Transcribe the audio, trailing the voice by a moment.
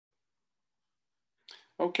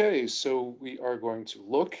Okay, so we are going to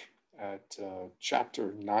look at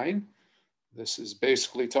chapter 9. This is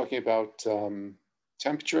basically talking about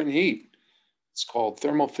temperature and heat. It's called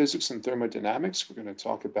Thermal Physics and Thermodynamics. We're going to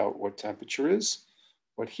talk about what temperature is,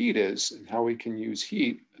 what heat is, and how we can use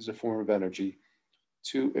heat as a form of energy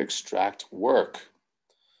to extract work.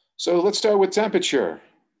 So let's start with temperature.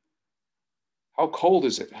 How cold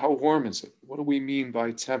is it? How warm is it? What do we mean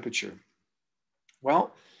by temperature?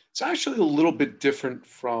 Well, it's actually a little bit different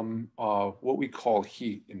from what we call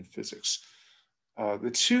heat in physics.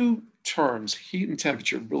 The two terms, heat and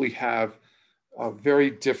temperature, really have very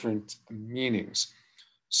different meanings.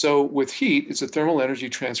 So with heat, it's a thermal energy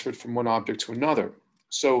transferred from one object to another.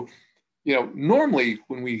 So, normally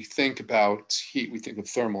when we think about heat, we think of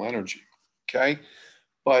thermal energy, okay?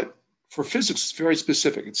 But for physics, it's very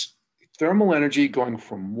specific. It's thermal energy going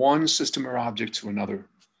from one system or object to another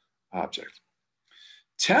object.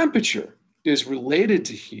 Temperature is related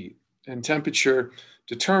to heat, and temperature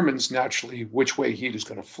determines naturally which way heat is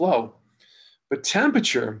going to flow. But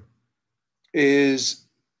temperature is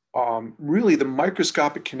really the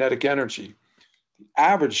microscopic kinetic energy, the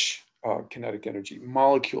average kinetic energy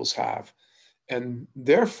molecules have. And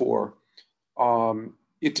therefore,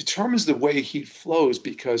 it determines the way heat flows,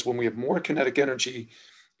 because when we have more kinetic energy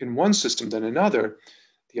in one system than another,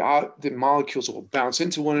 the molecules will bounce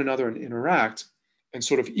into one another and interact and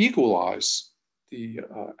sort of equalize the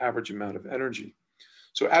average amount of energy.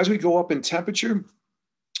 So as we go up in temperature,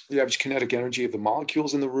 the average kinetic energy of the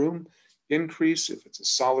molecules in the room increase. If it's a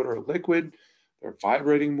solid or a liquid, they're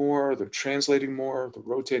vibrating more, they're translating more, they're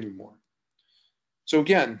rotating more. So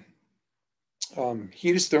again,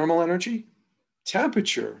 heat is thermal energy.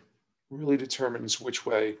 Temperature really determines which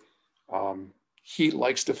way heat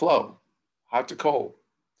likes to flow, hot to cold.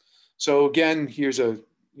 So again, here's a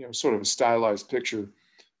sort of a stylized picture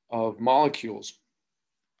of molecules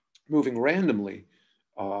moving randomly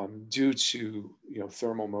due to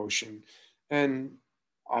thermal motion. And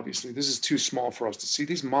obviously, this is too small for us to see.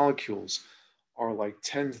 These molecules are like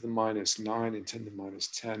 10 to the minus 9 and 10 to the minus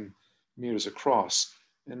 10 meters across.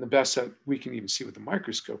 And the best that we can even see with the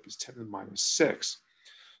microscope is 10 to the minus 6.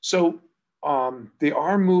 So they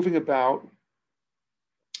are moving about.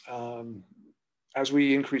 As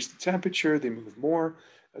we increase the temperature, they move more.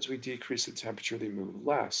 As we decrease the temperature, they move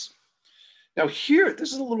less. Now here,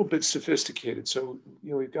 this is a little bit sophisticated. So,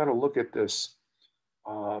 we've got to look at this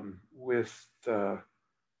with, a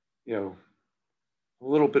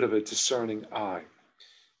little bit of a discerning eye.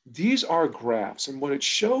 These are graphs, and what it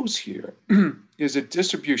shows here is a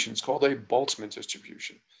distribution. It's called a Boltzmann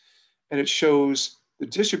distribution, and it shows the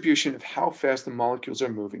distribution of how fast the molecules are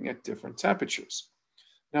moving at different temperatures.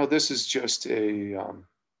 Now, this is just a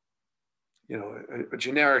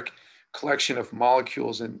generic collection of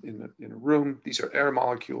molecules in a room. These are air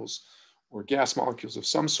molecules or gas molecules of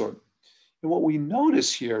some sort. And what we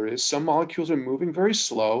notice here is some molecules are moving very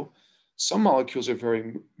slow. Some molecules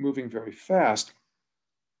are moving very fast.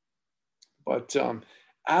 But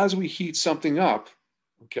as we heat something up,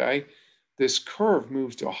 okay, this curve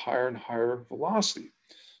moves to a higher and higher velocity.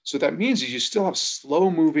 So that means you still have slow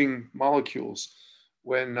moving molecules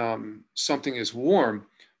when something is warm,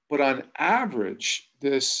 but on average,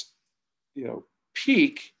 this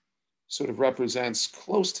peak sort of represents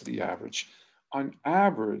close to the average. On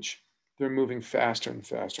average, they're moving faster and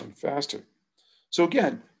faster and faster. So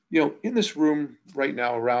again, in this room right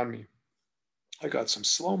now around me, I got some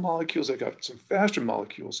slow molecules, I got some faster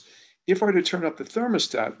molecules. If I were to turn up the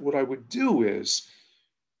thermostat, what I would do is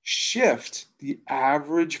shift the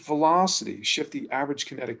average velocity, shift the average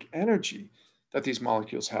kinetic energy that these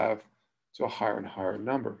molecules have to a higher and higher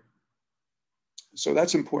number. So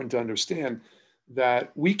that's important to understand,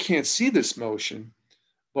 that we can't see this motion,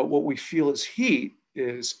 but what we feel as heat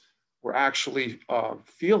is we're actually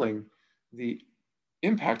feeling the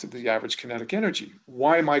impact of the average kinetic energy.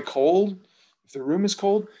 Why am I cold? If the room is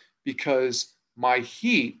cold, because my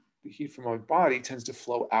heat, the heat from my body, tends to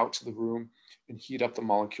flow out to the room and heat up the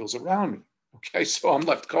molecules around me. Okay, so I'm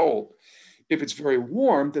left cold. If it's very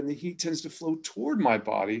warm, then the heat tends to flow toward my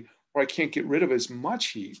body, or I can't get rid of as much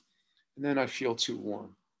heat, and then I feel too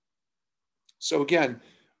warm. So again,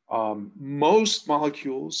 most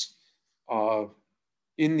molecules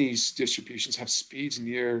in these distributions have speeds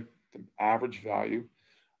near the average value.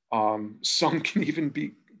 Some can even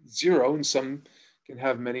be 0, and some can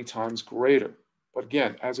have many times greater. But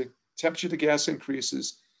again, as the temperature of the gas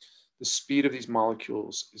increases, the speed of these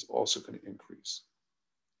molecules is also going to increase.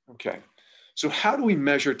 Okay, so how do we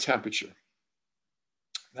measure temperature?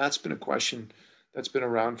 That's been a question that's been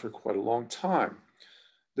around for quite a long time.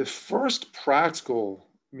 The first practical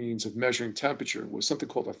means of measuring temperature was something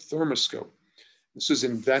called a thermoscope. This was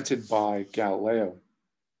invented by Galileo.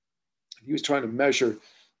 He was trying to measure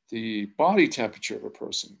the body temperature of a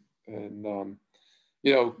person. And,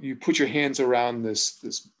 you put your hands around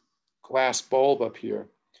this glass bulb up here.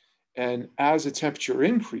 And as the temperature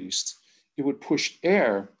increased, it would push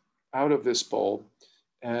air out of this bulb,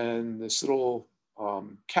 and this little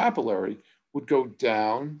capillary would go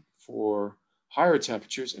down for higher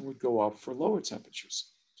temperatures and would go up for lower temperatures.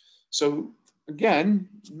 So again,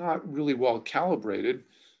 not really well calibrated,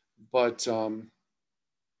 but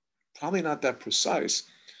probably not that precise.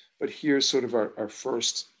 But here's sort of our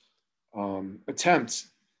first attempt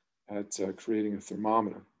at creating a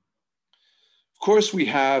thermometer. Of course, we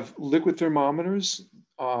have liquid thermometers.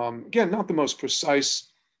 Again, not the most precise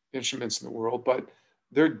instruments in the world, but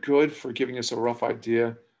they're good for giving us a rough idea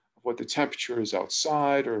of what the temperature is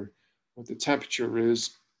outside or what the temperature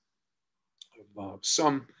is of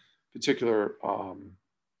some particular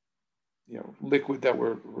liquid that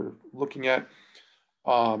we're looking at.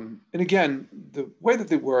 And again, the way that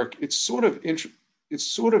they work, it's similar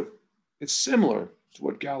to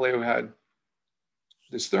what Galileo had,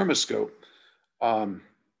 this thermoscope.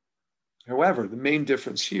 However, the main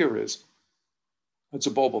difference here is it's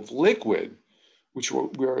a bulb of liquid, which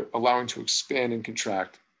we're allowing to expand and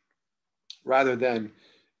contract, rather than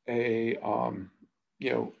a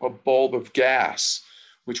bulb of gas,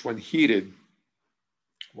 which when heated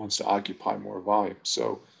wants to occupy more volume.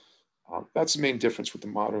 So that's the main difference with the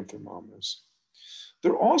modern thermometers.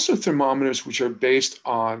 There are also thermometers which are based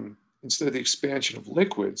on, instead of the expansion of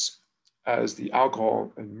liquids, as the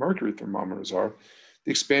alcohol and mercury thermometers are,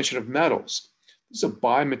 the expansion of metals. This is a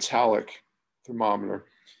bimetallic thermometer,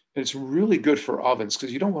 and it's really good for ovens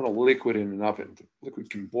because you don't want a liquid in an oven. The liquid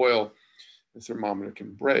can boil, the thermometer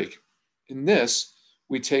can break. In this,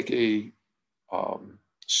 we take a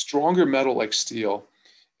stronger metal like steel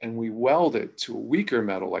and we weld it to a weaker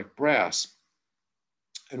metal like brass.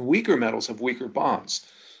 And weaker metals have weaker bonds.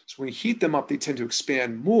 So when you heat them up, they tend to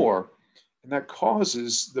expand more, and that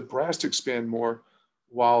causes the brass to expand more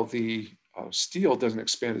while the steel doesn't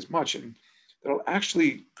expand as much, and that'll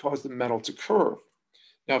actually cause the metal to curve.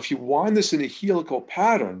 Now, if you wind this in a helical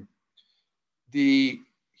pattern, the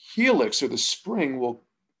helix or the spring will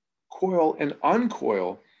coil and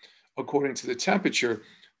uncoil according to the temperature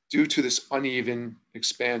due to this uneven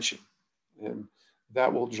expansion. And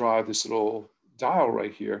that will drive this little dial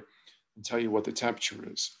right here and tell you what the temperature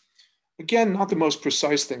is. Again, not the most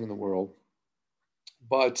precise thing in the world,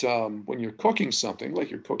 but when you're cooking something, like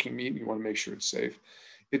you're cooking meat and you want to make sure it's safe,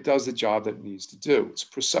 it does the job that it needs to do. It's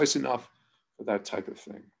precise enough for that type of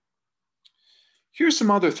thing. Here's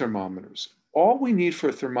some other thermometers. All we need for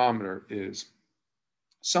a thermometer is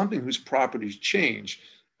something whose properties change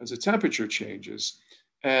as the temperature changes,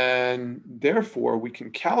 and therefore we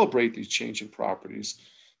can calibrate these changing properties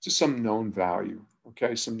to some known value,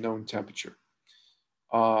 okay, some known temperature.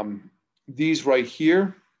 These right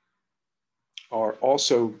here are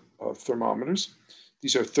also thermometers.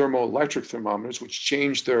 These are thermoelectric thermometers, which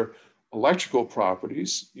change their electrical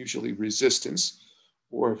properties, usually resistance,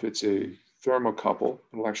 or if it's a thermocouple,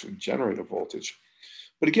 it'll actually generate a voltage.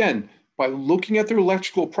 But again, by looking at their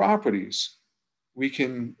electrical properties, we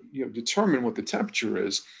can determine what the temperature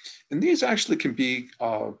is. And these actually can be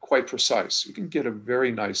quite precise. We can get a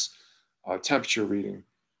very nice temperature reading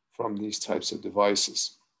from these types of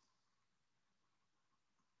devices.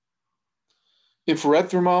 Infrared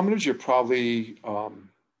thermometers, you're probably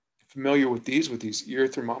familiar with these ear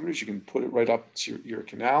thermometers. You can put it right up to your ear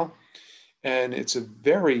canal. And it's a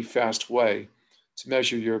very fast way to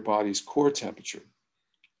measure your body's core temperature.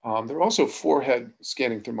 There are also forehead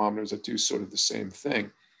scanning thermometers that do sort of the same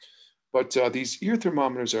thing. But these ear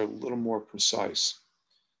thermometers are a little more precise.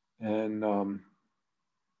 And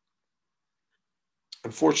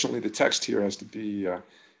unfortunately, the text here has to be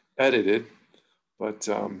edited, but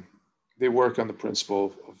they work on the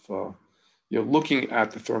principle of looking at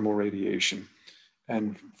the thermal radiation,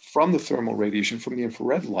 and from the thermal radiation, from the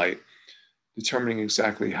infrared light, determining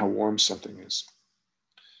exactly how warm something is.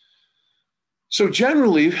 So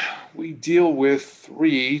generally, we deal with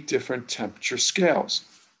 3 different temperature scales.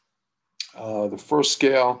 The first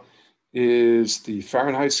scale is the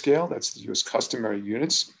Fahrenheit scale. That's the US customary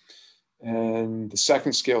units. And the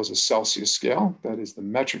second scale is a Celsius scale. That is the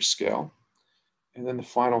metric scale. And then the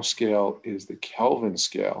final scale is the Kelvin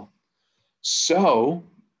scale. So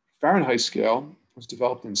Fahrenheit scale was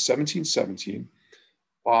developed in 1717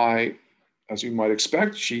 by, as you might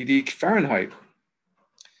expect, G.D. Fahrenheit.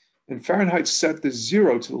 And Fahrenheit set the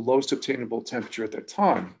 0 to the lowest obtainable temperature at that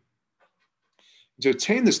time. To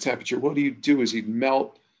attain this temperature, what he'd do is he'd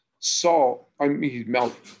melt salt, he'd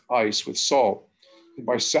melt ice with salt. And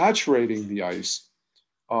by saturating the ice,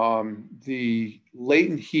 the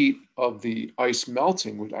latent heat of the ice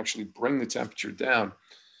melting would actually bring the temperature down,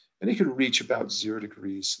 and it could reach about 0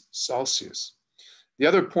 degrees Celsius. The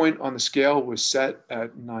other point on the scale was set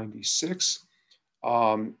at 96.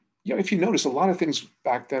 If you notice, a lot of things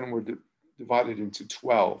back then were divided into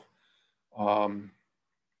 12. Our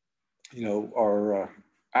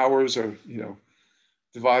hours are,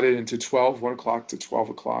 divided into 12, 1 o'clock to 12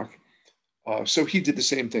 o'clock. So he did the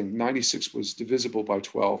same thing. 96 was divisible by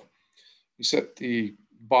 12. He set the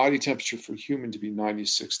body temperature for human to be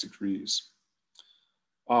 96 degrees.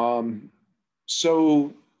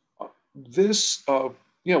 This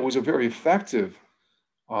was a very effective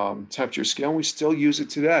temperature scale, and we still use it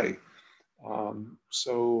today.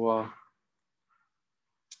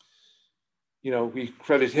 We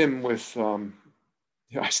credit him with,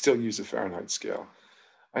 I still use a Fahrenheit scale.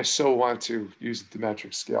 I so want to use the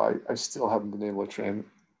metric scale. I still haven't been able to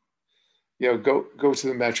go to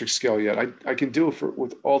the metric scale yet. I can do it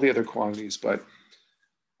with all the other quantities, but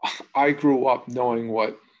I grew up knowing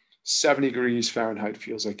what 70 degrees Fahrenheit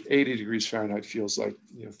feels like, 80 degrees Fahrenheit feels like,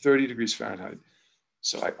 30 degrees Fahrenheit.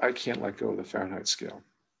 So I can't let go of the Fahrenheit scale.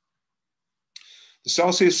 The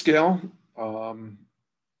Celsius scale,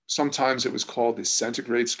 sometimes it was called the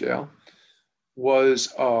centigrade scale,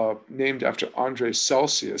 was named after André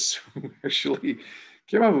Celsius, who actually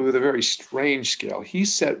came up with a very strange scale. He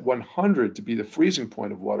set 100 to be the freezing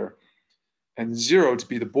point of water and 0 to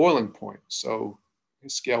be the boiling point. So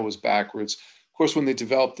his scale was backwards. Of course, when they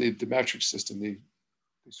developed the metric system, they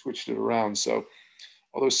switched it around. So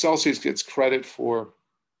although Celsius gets credit for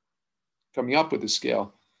coming up with the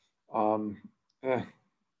scale, I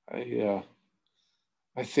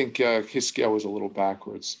think his scale was a little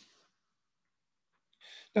backwards.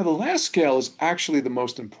 Now, the last scale is actually the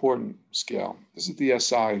most important scale. This is the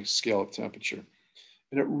SI scale of temperature.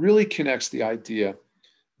 And it really connects the idea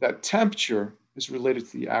that temperature is related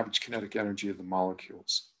to the average kinetic energy of the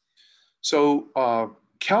molecules. So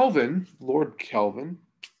Kelvin, Lord Kelvin,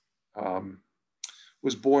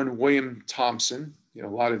 was born William Thomson. A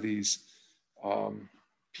lot of these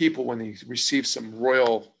people, when they receive some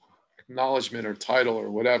royal acknowledgement or title or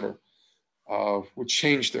whatever, would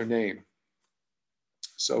change their name.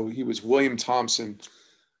 So he was William Thomson,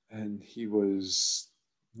 and he was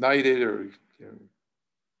knighted or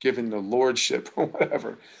given the lordship or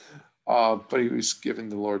whatever, but he was given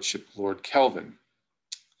the lordship Lord Kelvin.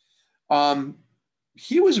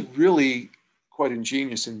 He was really quite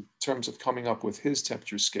ingenious in terms of coming up with his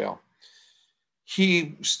temperature scale.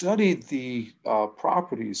 He studied the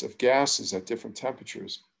properties of gases at different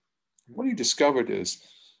temperatures. What he discovered is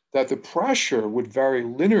that the pressure would vary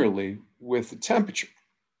linearly with the temperature.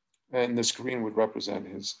 And this green would represent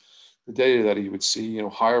the data that he would see,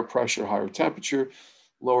 higher pressure, higher temperature,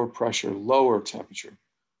 lower pressure, lower temperature.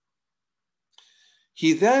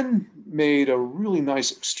 He then made a really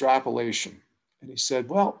nice extrapolation. And he said,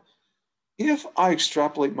 well, if I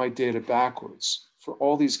extrapolate my data backwards for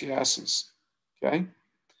all these gases, okay,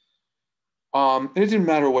 and it didn't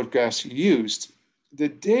matter what gas he used, the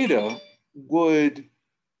data would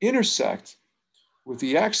intersect with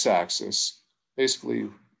the x-axis, basically,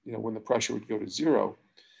 when the pressure would go to 0,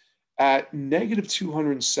 at negative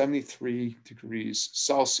 273 degrees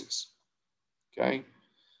Celsius, okay?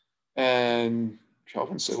 And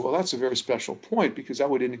Kelvin said, well, that's a very special point because that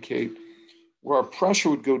would indicate where our pressure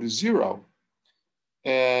would go to 0.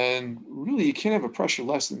 And really, you can't have a pressure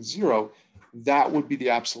less than 0. That would be the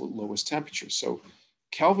absolute lowest temperature. So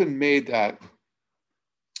Kelvin made that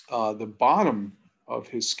the bottom of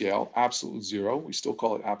his scale, absolute 0. We still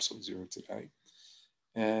call it absolute 0 today.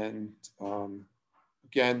 And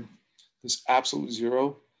again, this absolute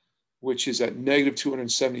 0, which is at negative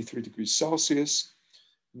 273 degrees Celsius,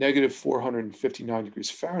 negative 459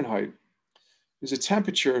 degrees Fahrenheit, is a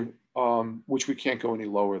temperature which we can't go any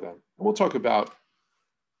lower than. And we'll talk about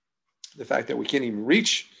the fact that we can't even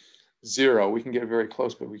reach 0. We can get very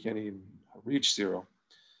close, but we can't even reach 0.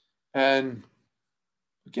 And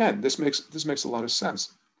again, this makes a lot of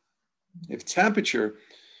sense. If temperature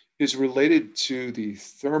is related to the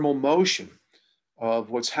thermal motion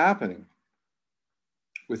of what's happening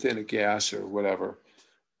within a gas or whatever,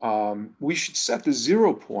 we should set the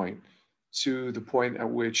 0 point to the point at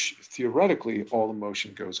which theoretically all the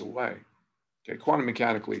motion goes away. Okay, quantum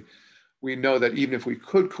mechanically, we know that even if we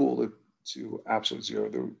could cool it to absolute 0,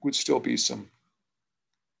 there would still be some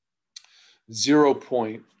 0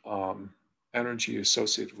 point energy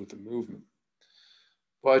associated with the movement.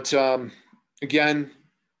 But again,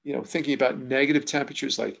 thinking about negative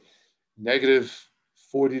temperatures like negative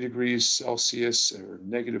 40 degrees Celsius or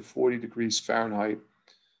negative 40 degrees Fahrenheit.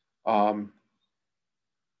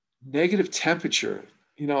 Negative temperature,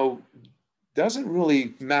 doesn't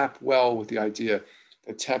really map well with the idea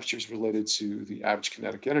that temperature is related to the average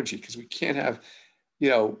kinetic energy, because we can't have,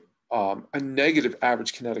 a negative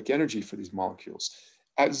average kinetic energy for these molecules.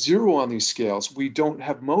 At zero on these scales, we don't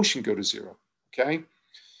have motion go to zero, okay?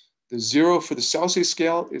 The zero for the Celsius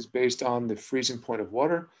scale is based on the freezing point of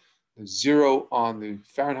water. The zero on the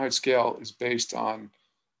Fahrenheit scale is based on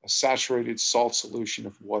a saturated salt solution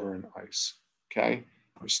of water and ice, okay?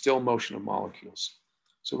 There's still motion of molecules.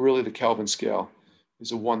 So really the Kelvin scale is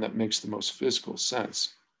the one that makes the most physical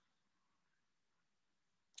sense.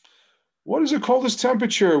 What is the coldest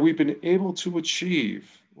temperature we've been able to achieve?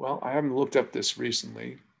 Well, I haven't looked up this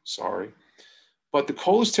recently, sorry. But the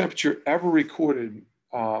coldest temperature ever recorded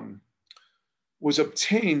was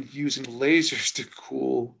obtained using lasers to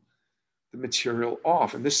cool the material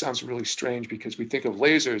off. And this sounds really strange because we think of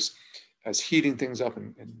lasers as heating things up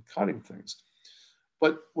and cutting things.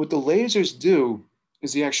 But what the lasers do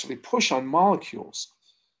is they actually push on molecules,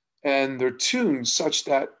 and they're tuned such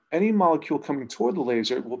that any molecule coming toward the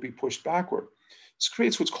laser will be pushed backward. This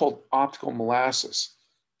creates what's called optical molasses.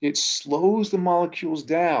 It slows the molecules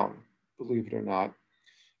down, believe it or not,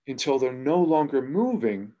 until they're no longer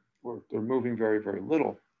moving, or they're moving very, very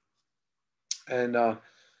little. And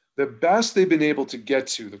the best they've been able to get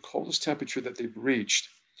to, the coldest temperature that they've reached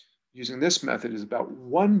using this method, is about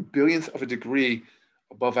 1/1000th of a degree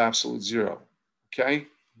above absolute zero. Okay,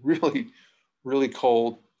 really, really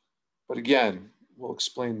cold. But again, we'll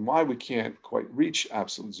explain why we can't quite reach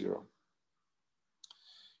absolute zero.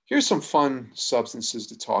 Here's some fun substances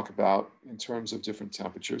to talk about in terms of different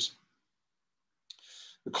temperatures.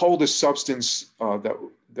 The coldest substance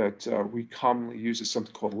that we commonly use is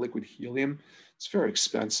something called liquid helium. It's very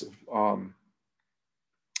expensive.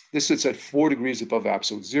 This sits at 4 degrees above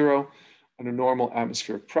absolute zero under normal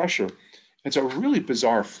atmospheric pressure. It's a really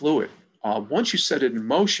bizarre fluid. Once you set it in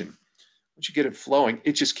motion, once you get it flowing,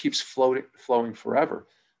 it just keeps flowing forever.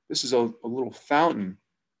 This is a little fountain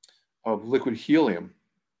of liquid helium.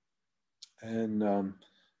 And,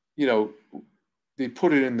 they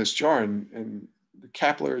put it in this jar, and the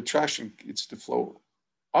capillary attraction gets to flow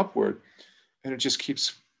upward, and it just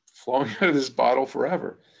keeps flowing out of this bottle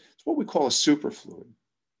forever. It's what we call a superfluid,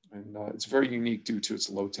 and it's very unique due to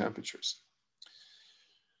its low temperatures.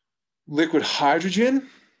 Liquid hydrogen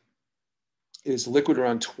is liquid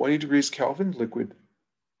around 20 degrees Kelvin. Liquid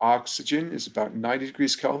oxygen is about 90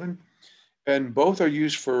 degrees Kelvin, and both are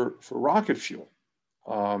used for rocket fuel.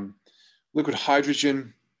 Liquid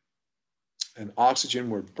hydrogen and oxygen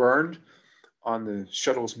were burned on the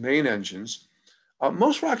shuttle's main engines.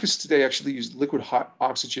 Most rockets today actually use liquid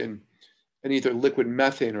oxygen and either liquid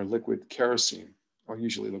methane or liquid kerosene, or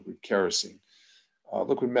usually liquid kerosene.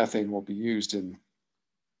 Liquid methane will be used in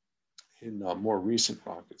more recent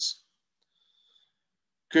rockets.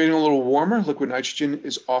 Getting a little warmer, liquid nitrogen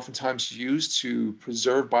is oftentimes used to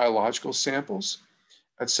preserve biological samples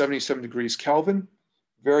at 77 degrees Kelvin.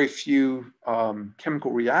 Very few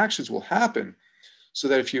chemical reactions will happen, so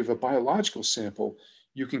that if you have a biological sample,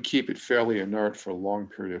 you can keep it fairly inert for a long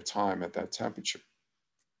period of time at that temperature.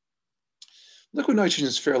 Liquid nitrogen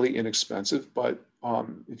is fairly inexpensive, but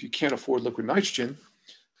if you can't afford liquid nitrogen,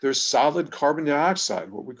 there's solid carbon dioxide,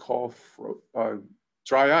 what we call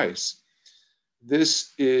dry ice.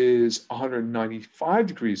 This is 195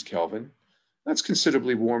 degrees Kelvin. That's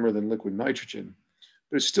considerably warmer than liquid nitrogen,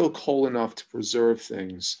 but it's still cold enough to preserve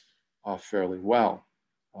things fairly well.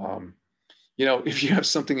 If you have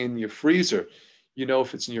something in your freezer,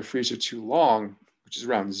 if it's in your freezer too long, which is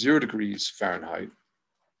around 0 degrees Fahrenheit,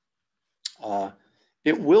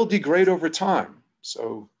 it will degrade over time.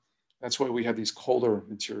 So that's why we have these colder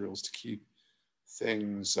materials to keep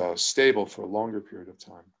things stable for a longer period of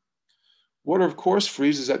time. Water, of course,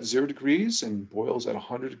 freezes at 0 degrees and boils at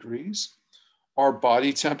 100 degrees. Our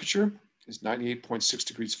body temperature is 98.6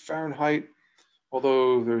 degrees Fahrenheit,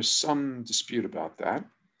 although there's some dispute about that.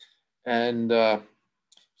 And if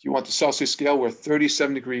you want the Celsius scale, we're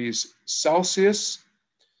 37 degrees Celsius.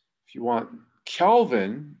 If you want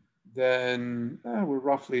Kelvin, then we're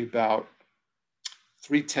roughly about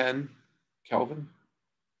 310 Kelvin.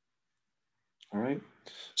 All right.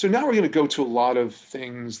 So now we're going to go to a lot of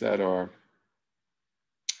things that are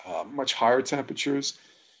much higher temperatures.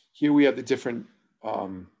 Here we have the different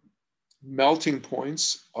melting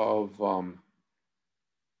points of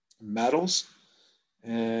metals.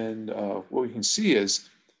 And what we can see is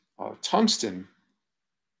tungsten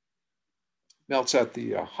melts at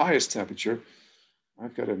the highest temperature.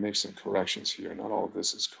 I've got to make some corrections here. Not all of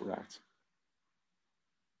this is correct.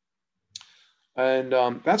 And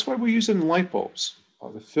that's why we use it in light bulbs.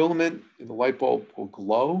 The filament in the light bulb will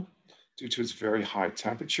glow due to its very high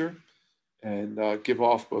temperature and give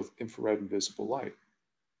off both infrared and visible light.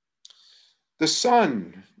 The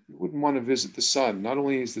sun, you wouldn't want to visit the sun. Not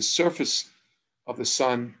only is the surface of the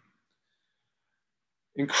sun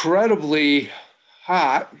incredibly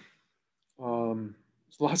hot,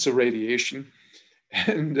 there's lots of radiation,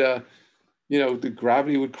 and the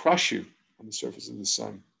gravity would crush you on the surface of the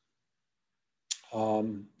sun.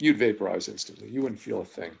 You'd vaporize instantly. You wouldn't feel a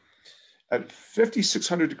thing. At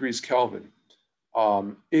 5,600 degrees Kelvin,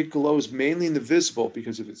 it glows mainly in the visible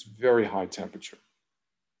because of its very high temperature.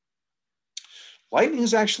 Lightning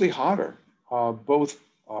is actually hotter. Both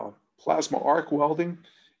plasma arc welding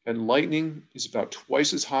and lightning is about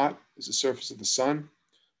twice as hot as the surface of the sun.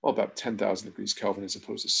 Well, about 10,000 degrees Kelvin as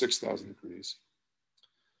opposed to 6,000 degrees.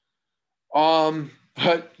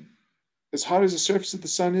 But as hot as the surface of the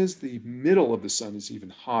sun is, the middle of the sun is even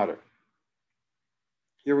hotter.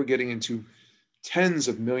 Here we're getting into tens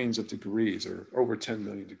of millions of degrees, or over 10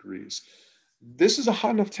 million degrees. This is a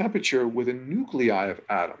hot enough temperature where the nuclei of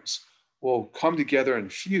atoms will come together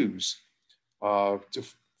and fuse.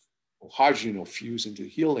 Hydrogen will fuse into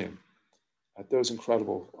helium at those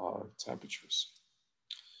incredible temperatures.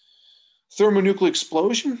 Thermonuclear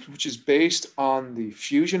explosion, which is based on the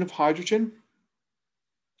fusion of hydrogen,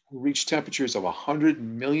 will reach temperatures of 100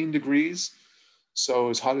 million degrees. So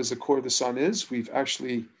as hot as the core of the sun is, we've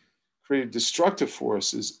actually created destructive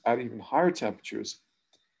forces at even higher temperatures.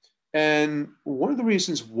 And one of the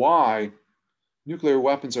reasons why nuclear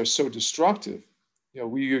weapons are so destructive,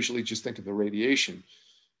 we usually just think of the radiation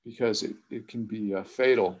because it can be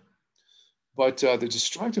fatal. But the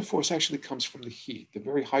destructive force actually comes from the heat. The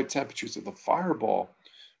very high temperatures of the fireball,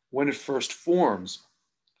 when it first forms,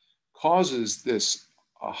 causes this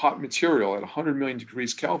hot material at 100 million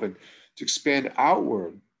degrees Kelvin to expand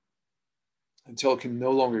outward until it can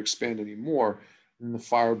no longer expand anymore. And the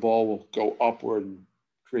fireball will go upward and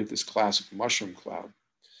create this classic mushroom cloud.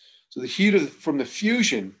 So the heat from the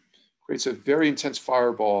fusion creates a very intense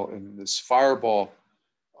fireball, and this fireball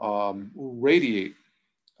will radiate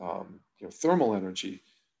thermal energy,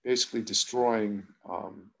 basically destroying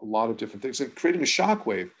a lot of different things and creating a shock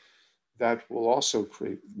wave that will also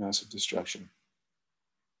create massive destruction.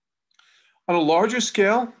 On a larger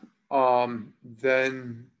scale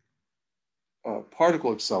than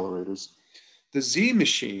particle accelerators, the Z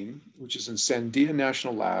machine, which is in Sandia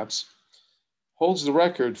National Labs, holds the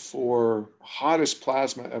record for hottest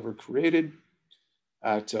plasma ever created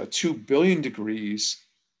at 2 billion degrees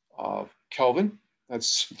Kelvin.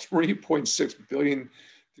 That's 3.6 billion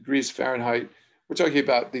degrees Fahrenheit. We're talking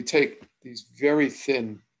about, they take these very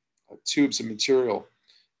thin tubes of material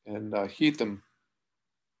and heat them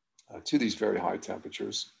to these very high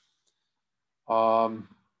temperatures. Going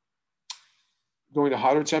to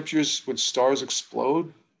hotter temperatures when stars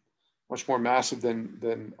explode, much more massive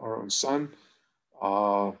than our own sun.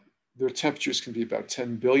 Their temperatures can be about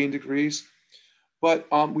 10 billion degrees. But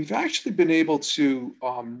we've actually been able to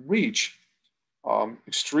reach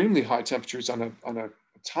extremely high temperatures on an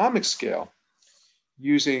atomic scale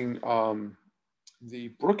using the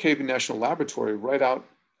Brookhaven National Laboratory right out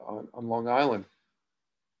on Long Island.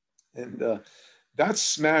 And that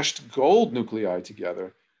smashed gold nuclei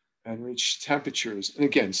together and reached temperatures, and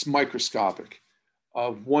again, it's microscopic,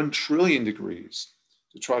 of 1 trillion degrees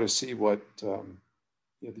to try to see what the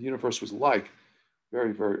universe was like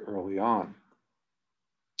very, very early on.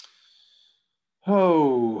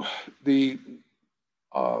 Oh, the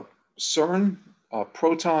CERN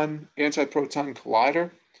antiproton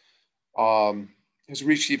collider has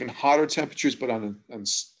reached even hotter temperatures, but on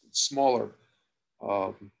smaller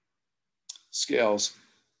scales.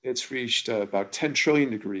 It's reached about 10 trillion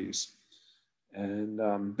degrees.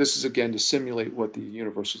 And this is, again, to simulate what the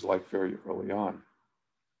universe was like very early on.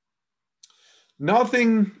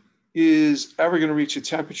 Nothing is ever going to reach the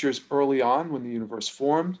temperatures early on when the universe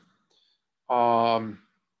formed. When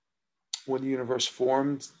the universe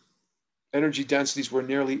formed, energy densities were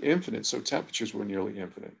nearly infinite, so temperatures were nearly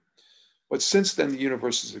infinite. But since then, the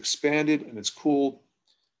universe has expanded and it's cooled,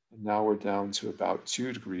 and now we're down to about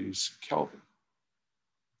 2 degrees Kelvin.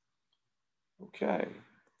 Okay.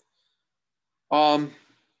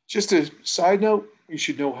 Just a side note, you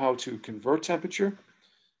should know how to convert temperature.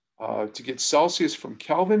 To get Celsius from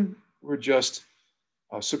Kelvin, we're just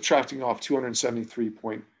subtracting off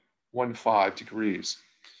 273.15 degrees.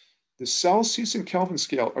 The Celsius and Kelvin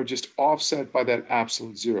scale are just offset by that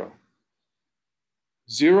absolute zero.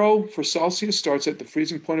 0 for Celsius starts at the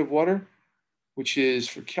freezing point of water, which is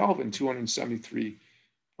for Kelvin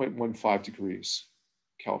 273.15 degrees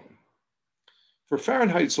Kelvin. For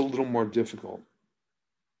Fahrenheit, it's a little more difficult.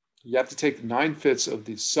 You have to take 9/5 of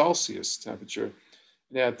the Celsius temperature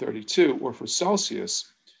and add 32, or for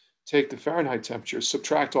Celsius, take the Fahrenheit temperature,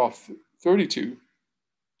 subtract off 32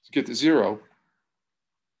 to get to 0,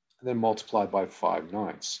 and then multiply by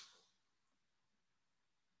 5/9.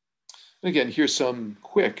 And again, here's some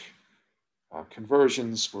quick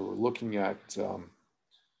conversions where we're looking at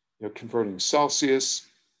converting Celsius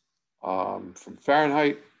from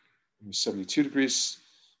Fahrenheit, 72 degrees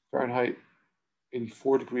Fahrenheit,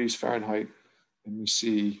 84 degrees Fahrenheit, and we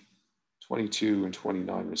see 22 and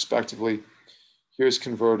 29 respectively. Here's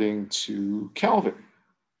converting to Kelvin.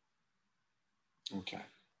 Okay.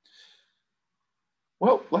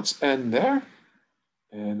 Well, let's end there,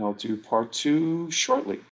 and I'll do part 2 shortly.